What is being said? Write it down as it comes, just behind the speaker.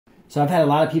So I've had a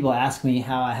lot of people ask me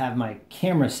how I have my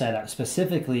camera set up,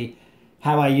 specifically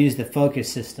how I use the focus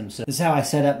system. So this is how I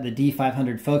set up the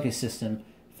D500 focus system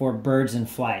for birds in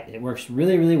flight. It works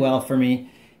really, really well for me.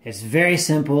 It's very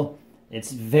simple.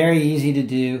 It's very easy to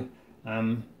do.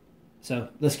 So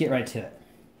let's get right to it.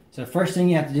 So first thing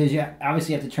you have to do is you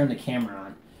obviously have to turn the camera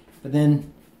on, but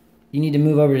then you need to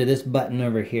move over to this button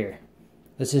over here.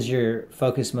 This is your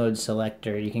focus mode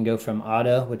selector. You can go from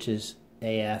auto, which is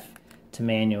AF, to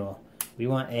manual. We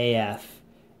want AF,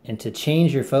 and to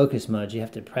change your focus mode, you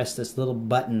have to press this little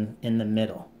button in the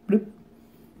middle. Bloop.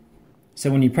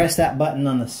 So when you press that button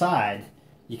on the side,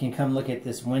 you can come look at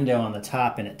this window on the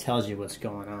top and it tells you what's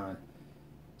going on.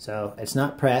 So it's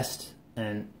not pressed,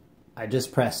 and I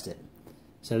just pressed it.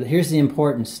 So here's the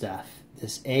important stuff.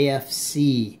 This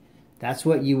AFC, that's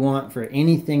what you want for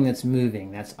anything that's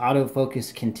moving. That's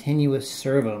autofocus continuous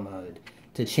servo mode.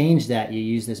 To change that, you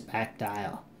use this back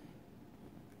dial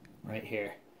right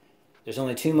here. There's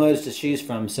only 2 modes to choose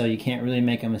from, so you can't really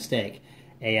make a mistake.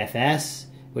 AFS,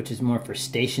 which is more for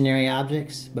stationary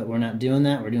objects, but we're not doing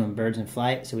that. We're doing birds in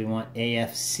flight, so we want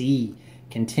AFC,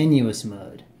 continuous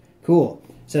mode. Cool.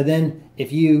 So then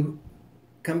if you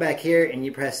come back here and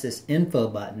you press this info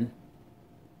button,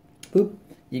 boop,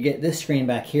 you get this screen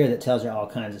back here that tells you all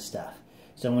kinds of stuff.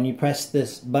 So when you press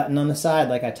this button on the side,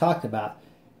 like I talked about,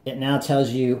 it now tells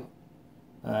you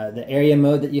the area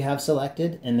mode that you have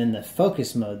selected, and then the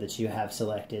focus mode that you have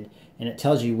selected, and it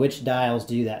tells you which dials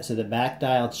do that. So the back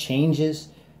dial changes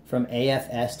from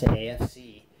AFS to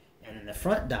AFC, and then the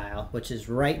front dial, which is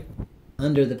right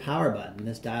under the power button,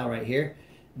 this dial right here,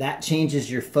 that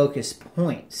changes your focus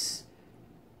points.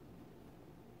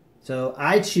 So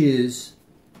I choose,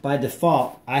 by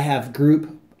default, I have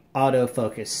group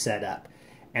autofocus set up,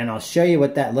 and I'll show you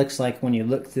what that looks like when you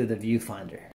look through the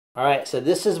viewfinder. Alright, so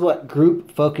this is what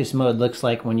group focus mode looks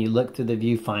like when you look through the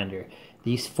viewfinder.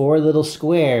 These 4 little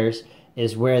squares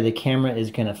is where the camera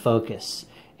is going to focus.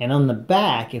 And on the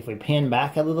back, if we pan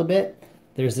back a little bit,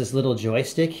 there's this little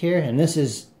joystick here, and this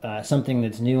is something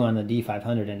that's new on the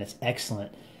D500, and it's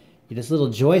excellent. This little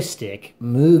joystick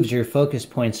moves your focus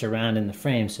points around in the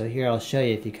frame. So here I'll show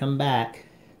you. If you come back,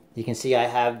 you can see I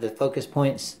have the focus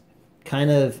points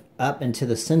kind of up into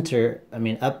the center,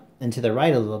 up into the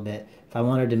right a little bit. If I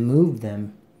wanted to move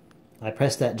them, I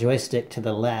press that joystick to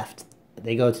the left,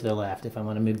 they go to the left. If I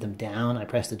want to move them down, I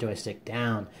press the joystick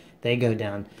down, they go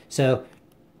down. So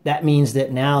that means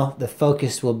that now the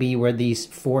focus will be where these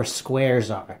 4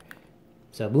 squares are.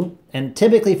 So boom. And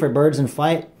typically for birds in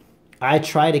flight, I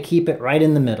try to keep it right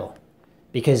in the middle,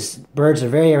 because birds are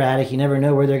very erratic. You never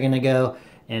know where they're going to go,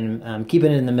 and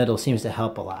keeping it in the middle seems to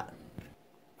help a lot.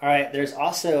 Alright, there's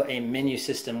also a menu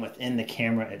system within the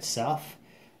camera itself,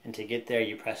 and to get there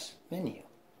you press menu.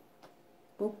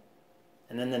 Boop.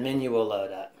 And then the menu will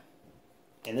load up.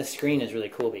 And this screen is really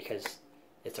cool because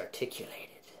it's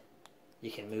articulated. You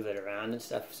can move it around and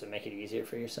stuff, so make it easier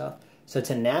for yourself. So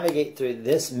to navigate through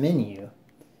this menu,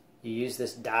 you use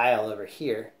this dial over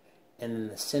here, and then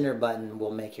the center button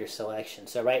will make your selection.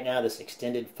 So right now this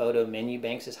extended photo menu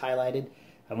banks is highlighted.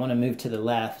 I want to move to the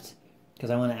left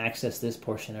because I want to access this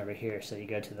portion over here. So you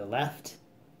go to the left.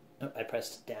 Oh, I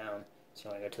pressed down. So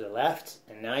I want to go to the left,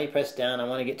 and now you press down. I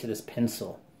want to get to this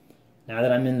pencil. Now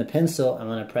that I'm in the pencil, I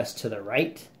want to press to the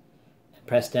right and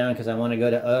press down because I want to go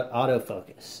to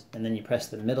autofocus. And then you press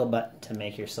the middle button to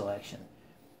make your selection.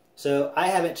 So I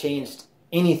haven't changed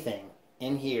anything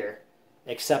in here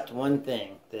except one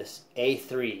thing, this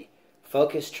A3,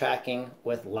 focus tracking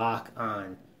with lock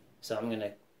on. So I'm going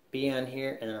to be on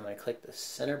here, and then I'm going to click the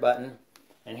center button,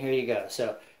 and here you go.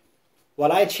 So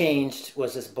what I changed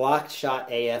was this blocked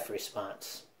shot AF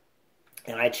response,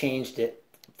 and I changed it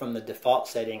from the default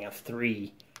setting of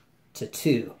 3 to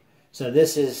 2. So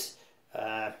this is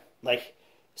like,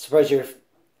 suppose you're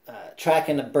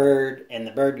tracking a bird, and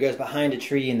the bird goes behind a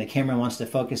tree, and the camera wants to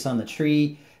focus on the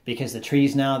tree because the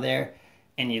tree's now there,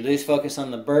 and you lose focus on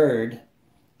the bird.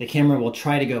 The camera will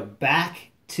try to go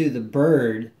back to the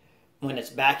bird when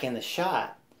it's back in the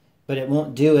shot, but it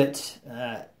won't do it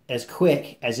as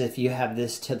quick as if you have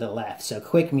this to the left. So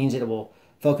quick means it will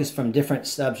focus from different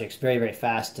subjects very, very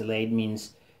fast. Delayed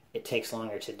means it takes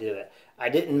longer to do it. I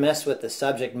didn't mess with the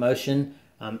subject motion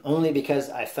only because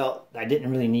I felt I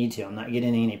didn't really need to. I'm not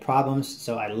getting any problems,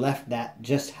 so I left that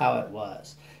just how it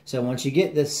was. So once you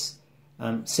get this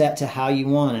set to how you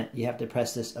want it, you have to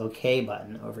press this OK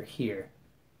button over here,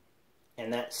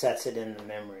 and that sets it in the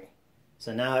memory.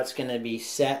 So now it's going to be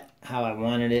set how I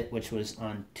wanted it, which was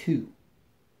on 2.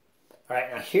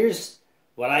 Alright, now here's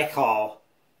what I call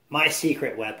my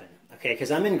secret weapon, okay,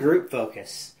 because I'm in group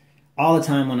focus all the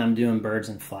time when I'm doing birds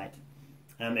in flight.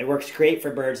 It works great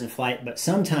for birds in flight, but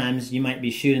sometimes you might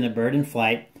be shooting a bird in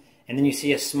flight and then you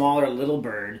see a smaller little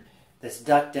bird that's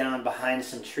ducked down behind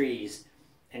some trees,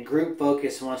 and group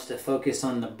focus wants to focus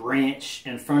on the branch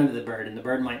in front of the bird, and the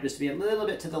bird might just be a little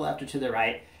bit to the left or to the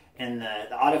right, and the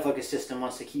autofocus system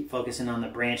wants to keep focusing on the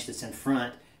branch that's in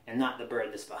front and not the bird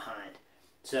that's behind.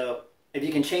 So if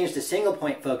you can change to single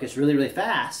point focus really, really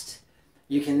fast,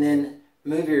 you can then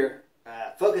move your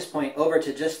focus point over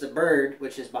to just the bird,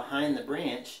 which is behind the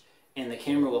branch, and the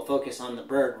camera will focus on the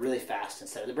bird really fast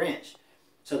instead of the branch.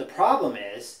 So the problem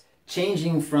is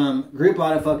changing from group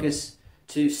autofocus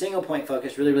to single point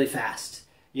focus really, really fast.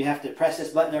 You have to press this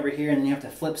button over here and then you have to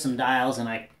flip some dials, and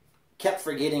I kept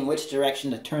forgetting which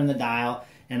direction to turn the dial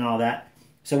and all that.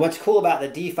 So what's cool about the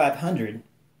D500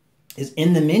 is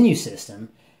in the menu system,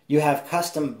 you have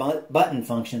custom button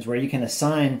functions where you can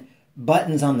assign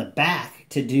buttons on the back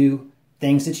to do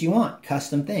things that you want,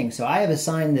 custom things. So I have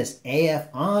assigned this AF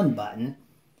on button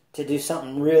to do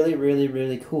something really, really,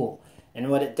 really cool. And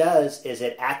what it does is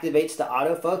it activates the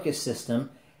autofocus system,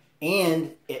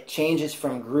 and it changes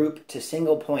from group to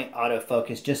single point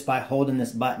autofocus just by holding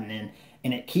this button in,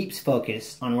 and it keeps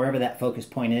focus on wherever that focus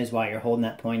point is while you're holding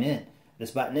that point in,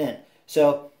 this button in.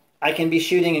 So I can be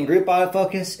shooting in group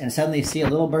autofocus and suddenly see a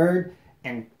little bird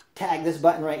and tag this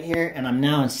button right here, and I'm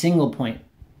now in single point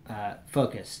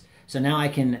focus. So now I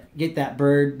can get that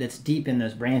bird that's deep in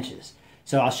those branches.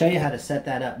 So I'll show you how to set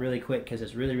that up really quick, because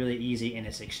it's really, really easy and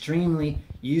it's extremely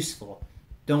useful.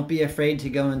 Don't be afraid to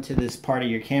go into this part of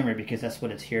your camera, because that's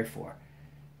what it's here for.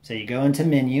 So you go into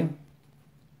menu,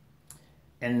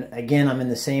 and again, I'm in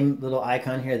the same little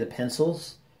icon here, the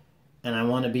pencils, and I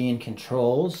want to be in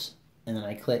controls, and then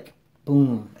I click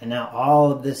boom, and now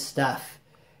all of this stuff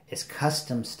is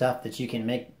custom stuff that you can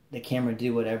make the camera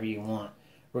do whatever you want.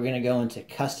 We're going to go into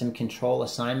custom control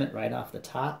assignment right off the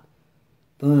top.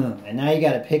 Boom, and now you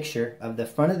got a picture of the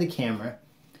front of the camera,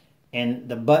 and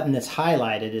the button that's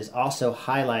highlighted is also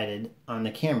highlighted on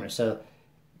the camera. So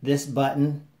this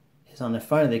button is on the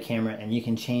front of the camera, and you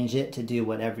can change it to do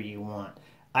whatever you want.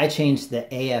 I changed the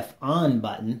AF on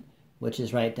button, which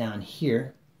is right down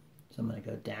here. So I'm going to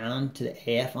go down to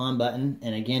the AF on button,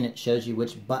 and again it shows you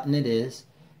which button it is,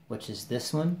 which is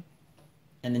this one.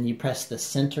 And then you press the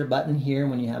center button here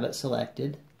when you have it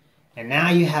selected. And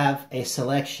now you have a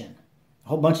selection. A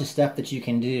whole bunch of stuff that you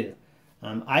can do.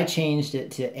 I changed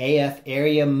it to AF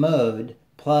area mode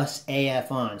plus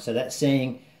AF on. So that's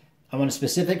saying I want a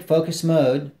specific focus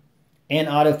mode and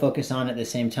autofocus on at the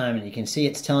same time. And you can see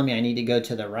it's telling me I need to go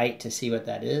to the right to see what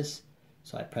that is.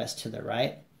 So I press to the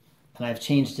right. And I've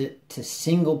changed it to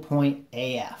single point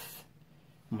AF.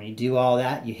 And when you do all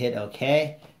that, you hit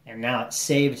OK. And now it's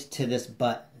saved to this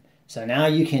button. So now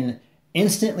you can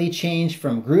instantly change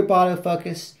from group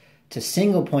autofocus to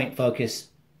single point focus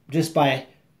just by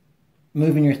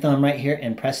moving your thumb right here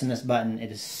and pressing this button.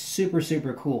 It is super,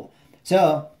 super cool.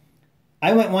 So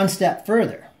I went one step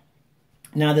further.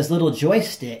 Now this little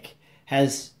joystick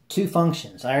has two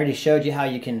functions. I already showed you how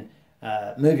you can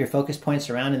move your focus points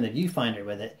around in the viewfinder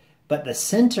with it, but the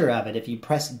center of it, if you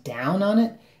press down on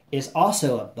it, is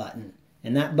also a button,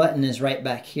 and that button is right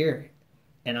back here.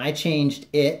 And I changed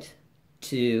it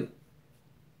to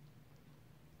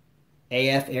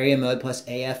AF area mode plus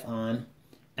AF on,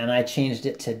 and I changed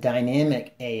it to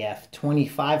dynamic AF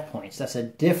 25 points. That's a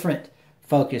different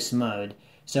focus mode.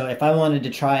 So if I wanted to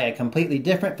try a completely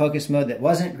different focus mode that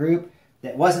wasn't group,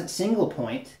 that wasn't single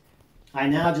point, I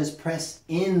now just press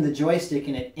in the joystick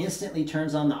and it instantly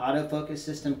turns on the autofocus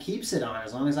system, keeps it on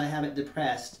as long as I have it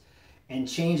depressed, and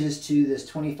changes to this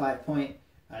 25 point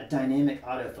dynamic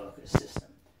autofocus system.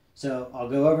 So I'll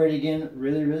go over it again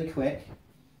really, really quick.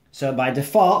 So by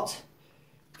default,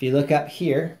 if you look up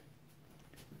here,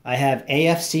 I have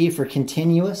AFC for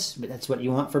continuous, but that's what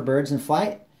you want for birds in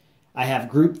flight. I have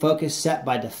group focus set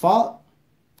by default,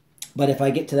 but if I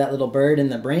get to that little bird in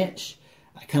the branch,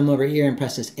 I come over here and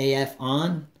press this AF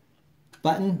on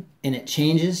button, and it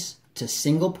changes to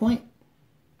single point.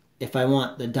 If I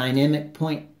want the dynamic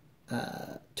point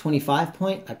 25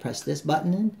 point, I press this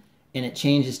button in, and it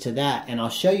changes to that. And I'll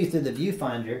show you through the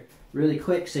viewfinder really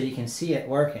quick so you can see it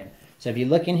working. So if you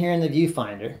look in here in the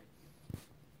viewfinder,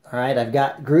 all right, I've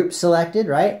got group selected,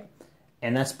 right?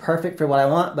 And that's perfect for what I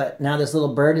want, but now this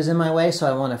little bird is in my way, so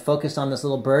I want to focus on this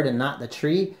little bird and not the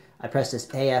tree. I press this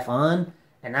AF on,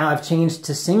 and now I've changed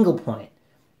to single point.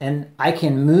 And I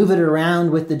can move it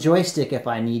around with the joystick if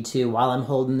I need to while I'm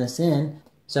holding this in.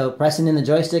 So pressing in the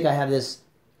joystick, I have this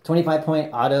 25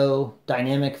 point auto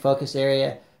dynamic focus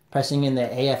area. Pressing in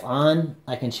the AF on,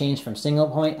 I can change from single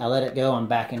point, I let it go, I'm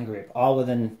back in group, all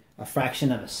within a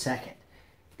fraction of a second.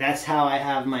 That's how I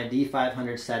have my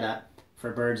D500 set up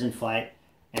for birds in flight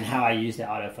and how I use the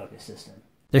autofocus system.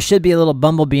 There should be a little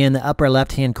bumblebee in the upper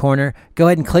left-hand corner. Go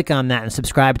ahead and click on that and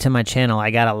subscribe to my channel.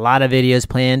 I got a lot of videos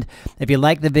planned. If you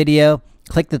like the video,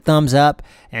 click the thumbs up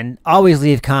and always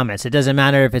leave comments. It doesn't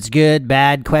matter if it's good,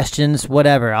 bad, questions,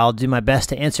 whatever. I'll do my best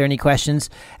to answer any questions,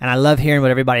 and I love hearing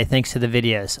what everybody thinks of the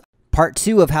videos. Part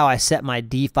 2 of how I set my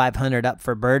D500 up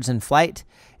for birds in flight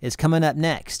is coming up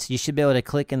next. You should be able to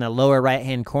click in the lower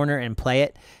right-hand corner and play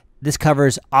it. This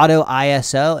covers auto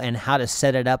ISO and how to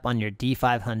set it up on your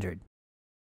D500.